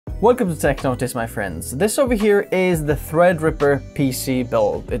Welcome to Tech Notice, my friends. This over here is the Threadripper PC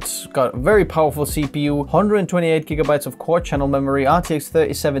build. It's got a very powerful CPU, 128 gigabytes of core channel memory, RTX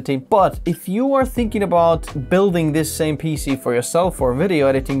 3070. But if you are thinking about building this same PC for yourself for video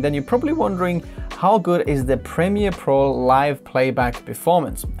editing, then you're probably wondering how good is the Premiere Pro live playback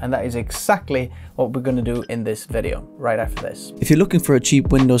performance? And that is exactly what we're going to do in this video right after this. If you're looking for a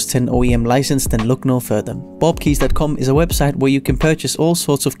cheap Windows 10 OEM license, then look no further. Bobkeys.com is a website where you can purchase all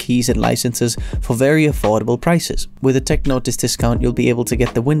sorts of keys and licenses for very affordable prices. With a Tech Notice discount, you'll be able to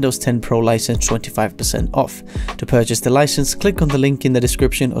get the Windows 10 Pro license 25% off. To purchase the license, click on the link in the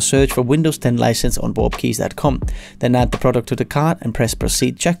description or search for Windows 10 license on Bobkeys.com. Then add the product to the cart and press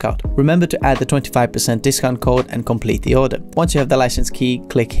proceed checkout. Remember to add the 25% discount code and complete the order. Once you have the license key,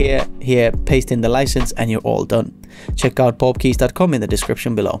 click here, paste in the license, and you're all done. Check out bobkeys.com in the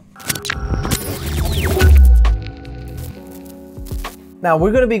description below. Now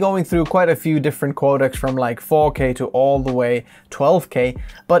we're going to be going through quite a few different codecs from like 4K to all the way 12K.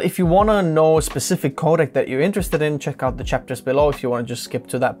 But if you want to know a specific codec that you're interested in, check out the chapters below if you want to just skip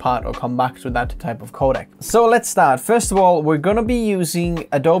to that part or come back to that type of codec. So let's start. First of all, we're going to be using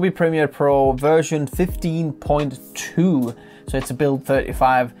Adobe Premiere Pro version 15.2. So it's a build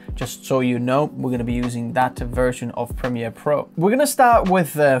 35, just so you know, we're going to be using that version of Premiere Pro. We're going to start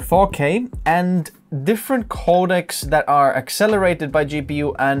with 4K and different codecs that are accelerated by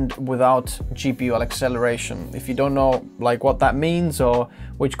GPU and without GPU acceleration. If you don't know like what that means or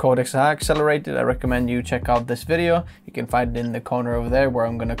which codecs are accelerated, I recommend you check out this video. You can find it in the corner over there where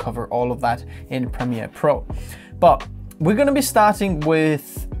I'm going to cover all of that in Premiere Pro. But we're going to be starting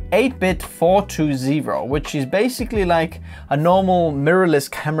with 8-bit 420, which is basically like a normal mirrorless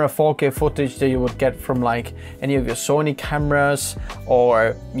camera 4K footage that you would get from like any of your Sony cameras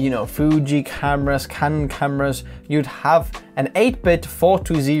or, you know, Fuji cameras, Canon cameras. You'd have an 8-bit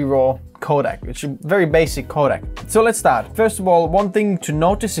 420 codec, which is a very basic codec. So let's start. First of all, one thing to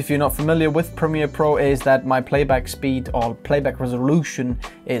notice if you're not familiar with Premiere Pro is that my playback speed or playback resolution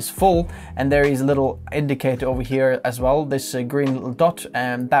is full, and there is a little indicator over here as well, this green little dot,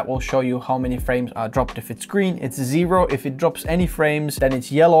 and that will show you how many frames are dropped. If it's green, it's 0. If it drops any frames, then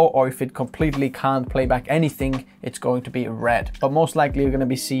it's yellow, or if it completely can't play back anything, it's going to be red. But most likely you're going to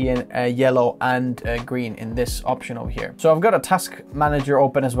be seeing yellow and green in this option over here. So I've got a task manager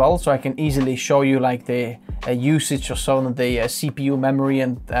open as well, so I can easily show you like the usage or so of the CPU memory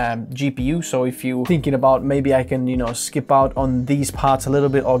and GPU. So if you're thinking about maybe I can, you know, skip out on these parts a little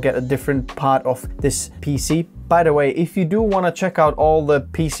bit or get a different part of this PC. By the way, if you do want to check out all the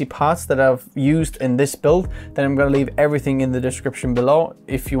PC parts that I've used in this build, then I'm going to leave everything in the description below.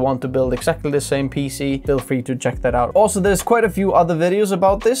 If you want to build exactly the same PC, feel free to check that out. Also, there's quite a few other videos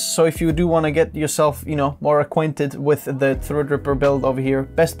about this, so if you do want to get yourself, you know, more acquainted with the Threadripper build over here,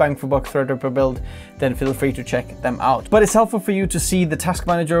 best bang for buck Threadripper build, then feel free to check them out. But it's helpful for you to see the task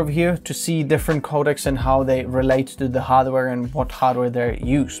manager over here, to see different codecs and how they relate to the hardware and what hardware they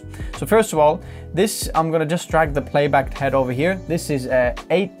use. So first of all, this, I'm going to just drag the playback head over here. This is a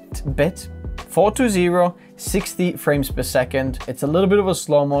 8-bit 420, 60 frames per second. It's a little bit of a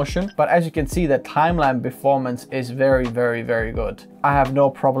slow motion, but as you can see, the timeline performance is very, very, very good. I have no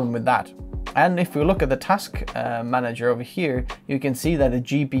problem with that. And if we look at the task manager over here, you can see that the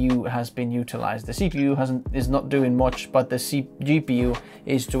GPU has been utilized. The CPU is not doing much, but the GPU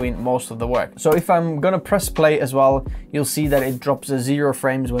is doing most of the work. So if I'm gonna press play as well, you'll see that it drops 0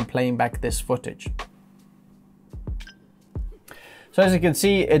 frames when playing back this footage. So as you can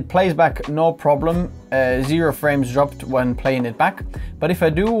see, it plays back no problem, 0 frames dropped when playing it back. But if I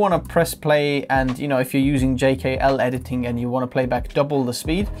do want to press play and, you know, if you're using JKL editing and you want to play back double the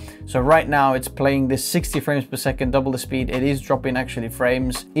speed, so right now it's playing this 60 frames per second, double the speed, it is dropping actually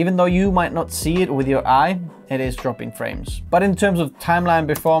frames. Even though you might not see it with your eye, it is dropping frames. But in terms of timeline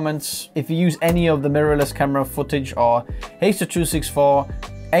performance, if you use any of the mirrorless camera footage or H.264,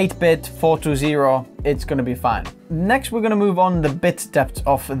 8-bit 420, it's going to be fine. Next, we're going to move on the bit depth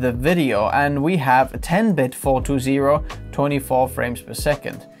of the video, and we have 10-bit 420, 24 frames per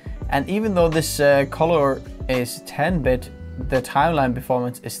second. And even though this color is 10-bit, the timeline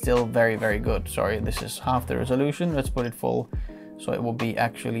performance is still very, very good. Sorry, this is half the resolution. Let's put it full, so it will be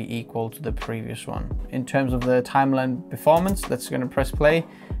actually equal to the previous one. In terms of the timeline performance, that's going to press play,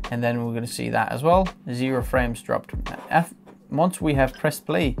 and then we're going to see that as well. 0 frames dropped. Once we have pressed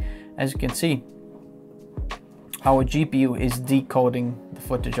play, as you can see, our GPU is decoding the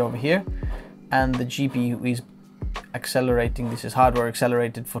footage over here, and the GPU is accelerating. This is hardware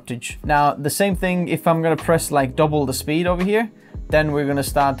accelerated footage. Now, the same thing, if I'm gonna press like double the speed over here, then we're gonna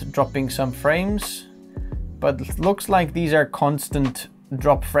start dropping some frames, but it looks like these are constant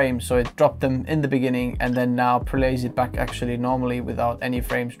drop frames. So it dropped them in the beginning and then now plays it back actually normally without any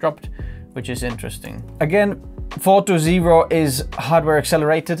frames dropped, which is interesting. Again, 420 is hardware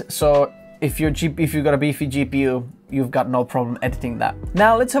accelerated, so if you've got a beefy GPU, you've got no problem editing that.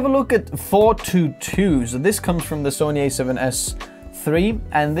 Now let's have a look at 422. So this comes from the Sony a7S III,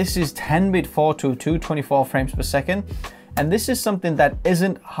 and this is 10-bit 422, 24 frames per second. And this is something that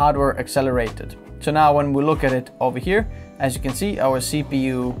isn't hardware accelerated. So now when we look at it over here, as you can see, our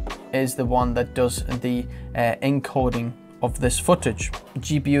CPU is the one that does the encoding of this footage.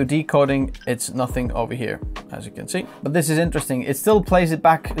 GPU decoding, it's nothing over here, as you can see. But this is interesting. It still plays it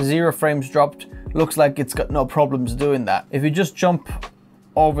back, 0 frames dropped. Looks like it's got no problems doing that. If you just jump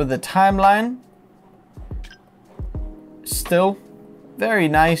over the timeline, still very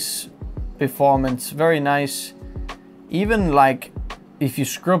nice performance, very nice. Even like if you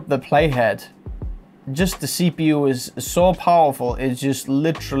scrub the playhead, just the CPU is so powerful, it just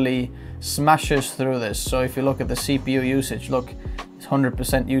literally smashes through this. So if you look at the CPU usage, look, it's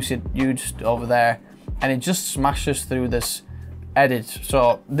 100% used over there, and it just smashes through this edit.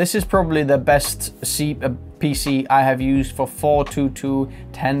 So this is probably the best PC I have used for 422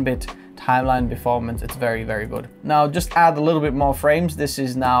 10-bit timeline performance. It's very, very good. Now just add a little bit more frames. This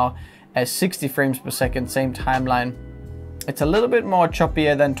is now at 60 frames per second, same timeline. It's a little bit more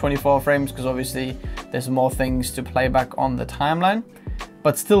choppier than 24 frames because obviously there's more things to play back on the timeline,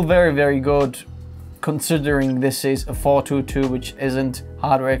 but still very, very good considering this is a 422 which isn't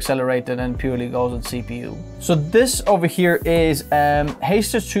hardware accelerated and purely goes on CPU. So this over here is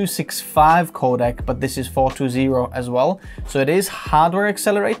H.265 codec, but this is 420 as well. So it is hardware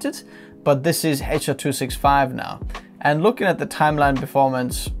accelerated, but this is H.265 now. And looking at the timeline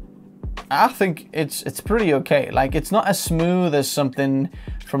performance, I think it's pretty okay. Like, it's not as smooth as something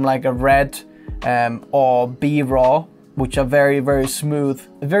from like a Red or B-RAW, which are very, very smooth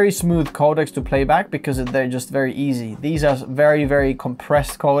codecs to play back because they're just very easy. These are very, very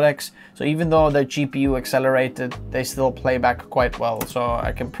compressed codecs. So even though they're GPU accelerated, they still play back quite well. So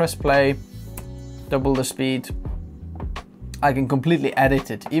I can press play, double the speed. I can completely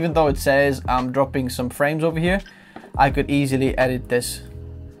edit it. Even though it says I'm dropping some frames over here, I could easily edit this.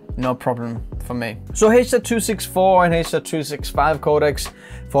 No problem for me. So H.264 and H.265 codecs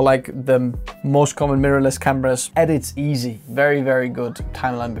for like the most common mirrorless cameras, edits easy. Very, very good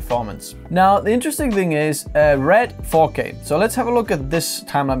timeline performance. Now the interesting thing is Red 4K. So let's have a look at this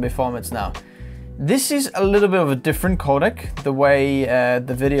timeline performance now. This is a little bit of a different codec, the way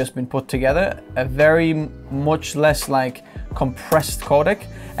the video has been put together. A very much less like compressed codec.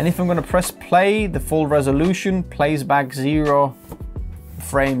 And if I'm going to press play, the full resolution plays back 0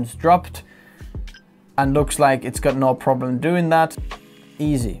 frames dropped, and looks like it's got no problem doing that.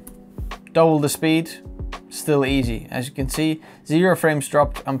 Easy. Double the speed, still easy. As you can see, 0 frames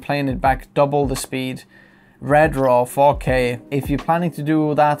dropped, I'm playing it back double the speed. Red RAW 4K, if you're planning to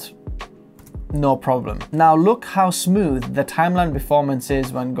do that, no problem. Now look how smooth the timeline performance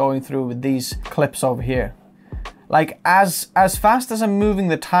is when going through with these clips over here. Like as fast as I'm moving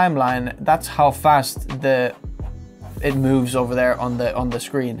the timeline, that's how fast it moves over there on the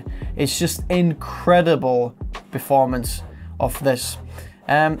screen. It's just incredible performance of this.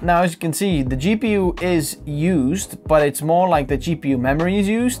 Now as you can see, the GPU is used, but it's more like the GPU memory is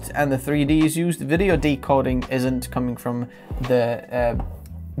used and the 3D is used. Video decoding isn't coming from the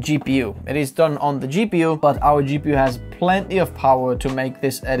GPU. It is done on the GPU, but our GPU has plenty of power to make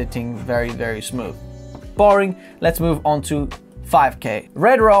this editing very, very smooth. Boring. Let's move on to 5K.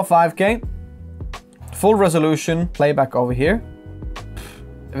 Red RAW 5K. Full resolution, playback over here.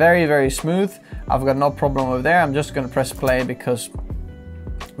 Very, very smooth. I've got no problem over there. I'm just going to press play because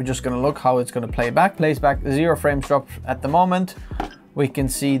we're just going to look how it's going to play back. Plays back 0 frames drop at the moment. We can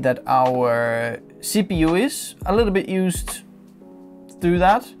see that our CPU is a little bit used through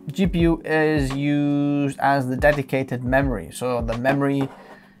that. GPU is used as the dedicated memory. So the memory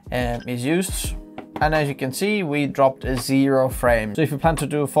is used. And as you can see, we dropped 0 frames. So if you plan to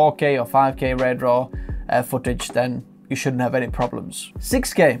do 4K or 5K Red RAW footage, then you shouldn't have any problems.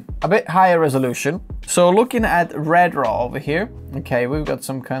 6K, a bit higher resolution. So looking at Red RAW over here, okay, we've got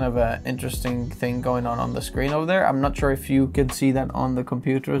some kind of an interesting thing going on the screen over there. I'm not sure if you can see that on the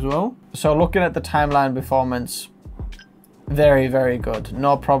computer as well. So looking at the timeline performance, very, very good.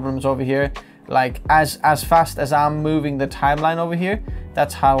 No problems over here. Like as fast as I'm moving the timeline over here,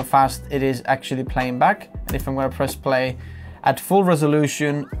 that's how fast it is actually playing back. And if I'm going to press play at full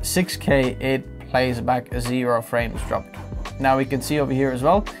resolution 6K, it plays back 0 frames dropped. Now we can see over here as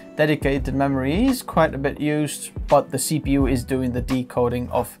well, dedicated memory is quite a bit used, but the CPU is doing the decoding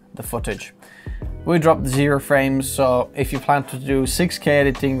of the footage. we dropped 0 frames. So if you plan to do 6K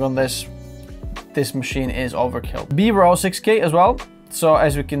editing on this machine is overkill. B-RAW 6K as well. So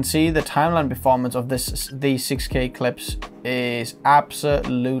as we can see, the timeline performance of these 6K clips is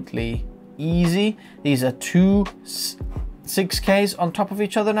absolutely easy. These are 2 6Ks on top of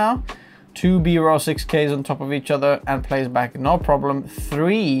each other now. 2 B-RAW 6Ks on top of each other and plays back no problem.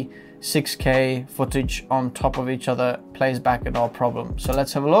 3 6K footage on top of each other, plays back no problem. So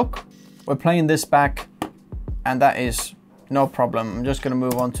let's have a look. We're playing this back and that is no problem. I'm just gonna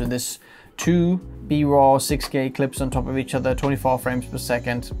move on to this 2 B-RAW 6K clips on top of each other, 24 frames per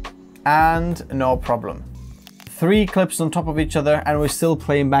second, and no problem. 3 clips on top of each other and we're still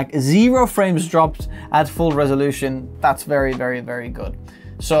playing back 0 frames dropped at full resolution. That's very, very, very good.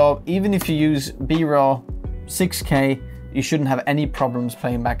 So even if you use B-RAW 6K, you shouldn't have any problems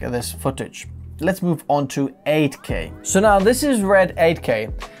playing back this footage. Let's move on to 8K. So now this is Red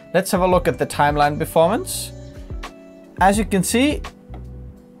 8K. Let's have a look at the timeline performance. As you can see,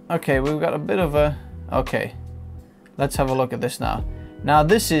 okay, we've got a bit of a, okay. Let's have a look at this now. Now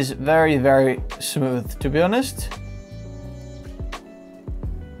this is very, very smooth, to be honest.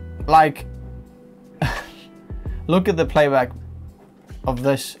 Like, look at the playback of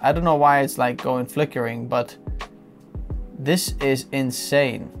this. I don't know why it's like going flickering, but this is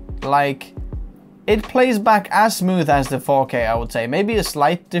insane. Like, it plays back as smooth as the 4K, I would say. Maybe a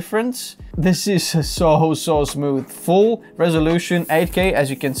slight difference. This is so smooth. Full resolution 8K, as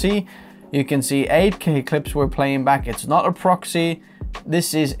you can see 8K clips we're playing back. It's not a proxy.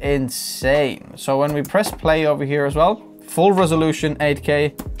 This is insane. So when we press play over here as well, full resolution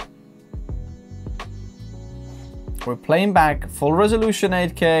 8K. We're playing back full resolution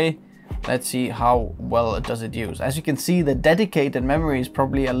 8K. Let's see how well does it use. As you can see, the dedicated memory is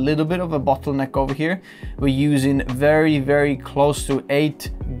probably a little bit of a bottleneck over here. We're using very, very close to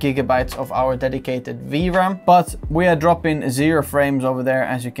 8 gigabytes of our dedicated VRAM, but we are dropping 0 frames over there,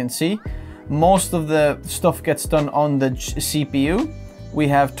 as you can see. Most of the stuff gets done on the CPU. We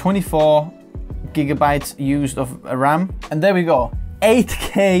have 24 gigabytes used of RAM, and there we go.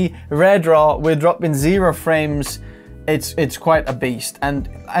 8K Red RAW, we're dropping 0 frames. It's quite a beast. And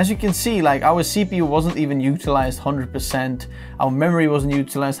as you can see, like, our CPU wasn't even utilized 100%. Our memory wasn't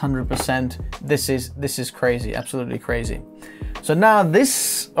utilized 100%. This is crazy, absolutely crazy. So now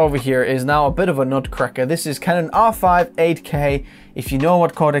this over here is now a bit of a nutcracker. This is Canon R5 8K. If you know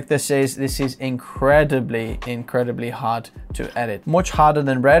what codec this is incredibly, incredibly hard to edit. Much harder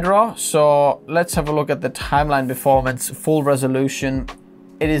than Red RAW. So let's have a look at the timeline performance, full resolution.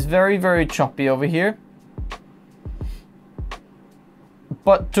 It is very, very choppy over here.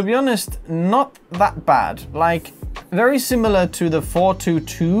 But to be honest, not that bad. Like, very similar to the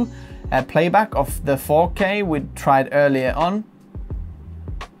 422 playback of the 4K we tried earlier on.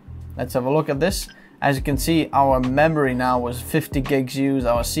 Let's have a look at this. As you can see, our memory now was 50 gigs used,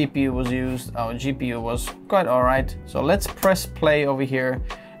 our CPU was used, our GPU was quite alright. So let's press play over here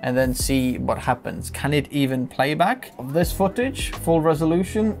and then see what happens. Can it even play back? Of this footage, full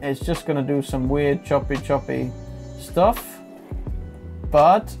resolution, it's just gonna do some weird choppy stuff.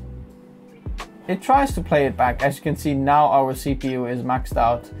 But it tries to play it back. As you can see, now our CPU is maxed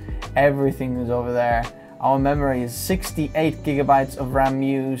out. Everything is over there. Our memory is 68 gigabytes of RAM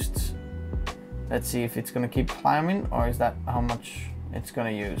used. Let's see if it's gonna keep climbing, or is that how much it's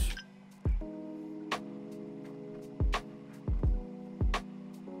gonna use.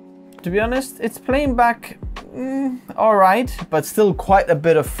 To be honest, it's playing back all right, but still quite a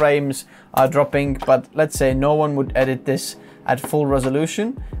bit of frames are dropping. But let's say no one would edit this at full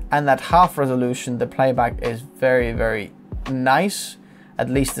resolution, and at half resolution the playback is very, very nice. At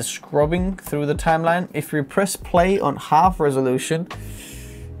least the scrubbing through the timeline. If we press play on half resolution,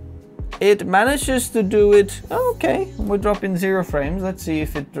 it manages to do it okay. We're dropping 0 frames. Let's see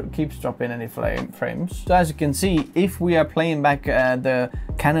if it keeps dropping any frames. So as you can see, if we are playing back the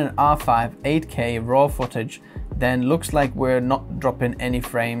Canon R5 8K RAW footage, then looks like we're not dropping any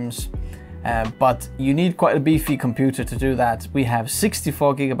frames. But you need quite a beefy computer to do that. We have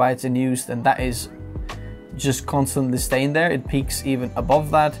 64 gigabytes in use, and that is just constantly staying there. It peaks even above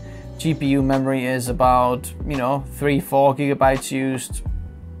that. GPU memory is about, you know, 3-4 gigabytes used.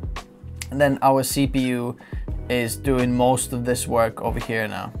 And then our CPU is doing most of this work over here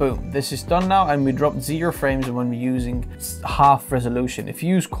now. Boom, this is done now, and we dropped 0 frames when we're using half resolution. If you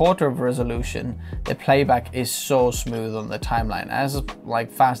use quarter of resolution, the playback is so smooth on the timeline. As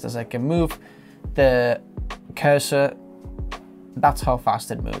like fast as I can move the cursor, that's how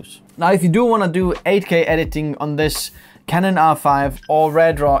fast it moves. Now, if you do want to do 8K editing on this Canon R5 or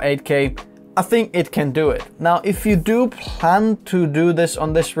Red RAW 8K, I think it can do it. Now, if you do plan to do this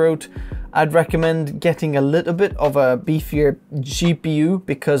on this route, I'd recommend getting a little bit of a beefier GPU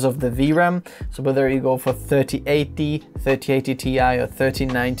because of the VRAM. So whether you go for 3080, 3080 Ti or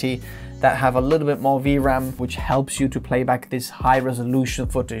 3090, that have a little bit more VRAM, which helps you to play back this high resolution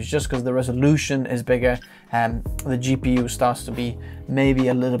footage. Just because the resolution is bigger, the GPU starts to be maybe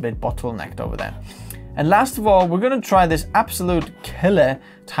a little bit bottlenecked over there. And last of all, we're gonna try this absolute killer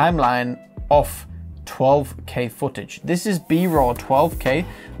timeline of 12K footage. This is B-RAW 12K.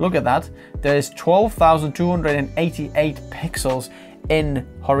 Look at that. There's 12,288 pixels in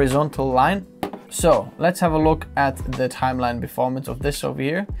horizontal line. So let's have a look at the timeline performance of this over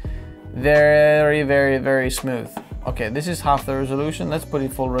here. Very, very, very smooth. Okay, this is half the resolution. Let's put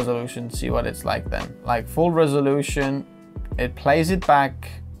it full resolution, see what it's like then. Like full resolution, it plays it back.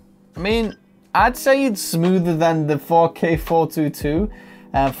 I mean, I'd say it's smoother than the 4K 422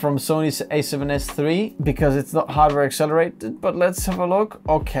 from Sony's a7S III because it's not hardware accelerated, but let's have a look.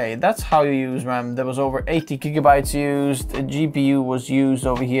 Okay, that's how you use RAM. There was over 80 gigabytes used, a GPU was used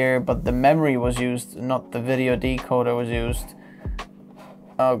over here, but the memory was used, not the video decoder was used.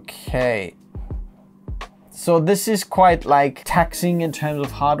 Okay, so this is quite like taxing in terms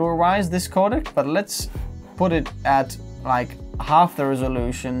of hardware wise, this codec, but let's put it at like half the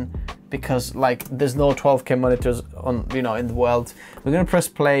resolution because like there's no 12K monitors on, you know, in the world. We're gonna press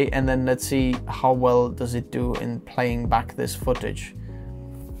play and then let's see how well does it do in playing back this footage.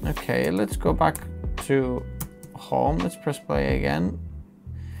 Okay, let's go back to home. Let's press play again.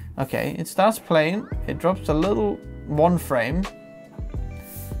 Okay, it starts playing. It drops a little one frame.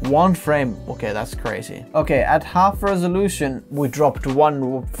 Okay, that's crazy. Okay, at half resolution, we dropped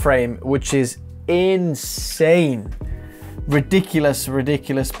 1 frame, which is insane. Ridiculous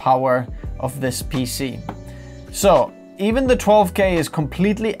power of this PC. So even the 12K is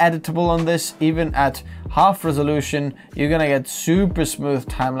completely editable on this. Even at half resolution, you're gonna get super smooth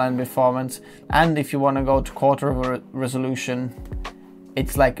timeline performance. And if you wanna go to quarter of resolution,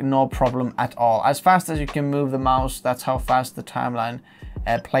 it's like no problem at all. As fast as you can move the mouse, that's how fast the timeline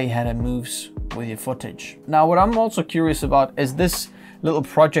playheader moves with your footage. Now, what I'm also curious about is this little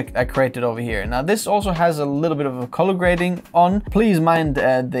project I created over here. Now, this also has a little bit of a color grading on. Please mind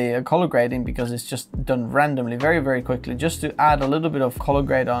the color grading because it's just done randomly, very quickly, just to add a little bit of color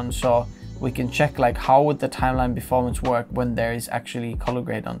grade on so we can check like how would the timeline performance work when there is actually color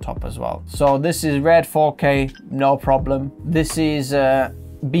grade on top as well. So this is red 4K, no problem. This is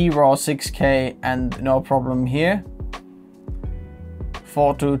B-RAW 6K and no problem here.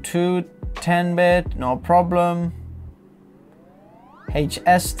 422 10-bit, no problem.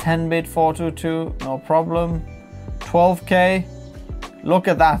 HS 10-bit 422, no problem. 12K, look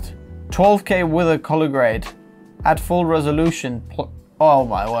at that. 12K with a color grade at full resolution. Oh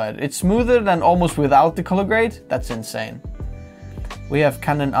my word, it's smoother than almost without the color grade. That's insane. We have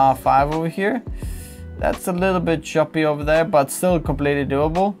Canon R5 over here. That's a little bit choppy over there, but still completely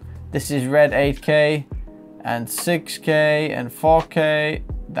doable. This is red 8K and 6K and 4K.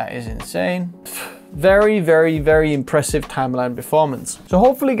 That is insane. Very impressive timeline performance. So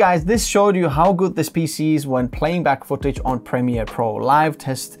hopefully guys, this showed you how good this PC is when playing back footage on Premiere Pro live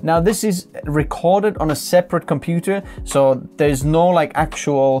test. Now this is recorded on a separate computer, so there's no like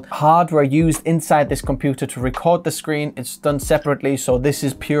actual hardware used inside this computer to record the screen. It's done separately, so this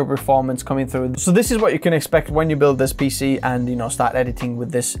is pure performance coming through. So this is what you can expect when you build this PC and, you know, start editing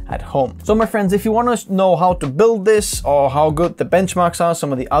with this at home. So my friends, if you want to know how to build this or how good the benchmarks are,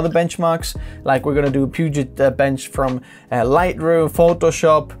 some of the other benchmarks, like we're going to do a Puget bench from Lightroom,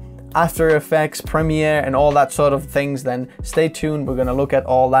 Photoshop, After Effects, Premiere, and all that sort of things, then stay tuned. We're going to look at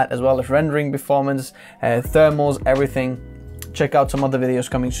all that as well as rendering performance, thermals, everything. Check out some other videos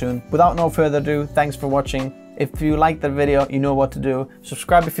coming soon. Without no further ado, thanks for watching. If you liked the video, you know what to do.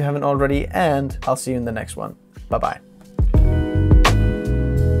 Subscribe if you haven't already, and I'll see you in the next one. Bye bye.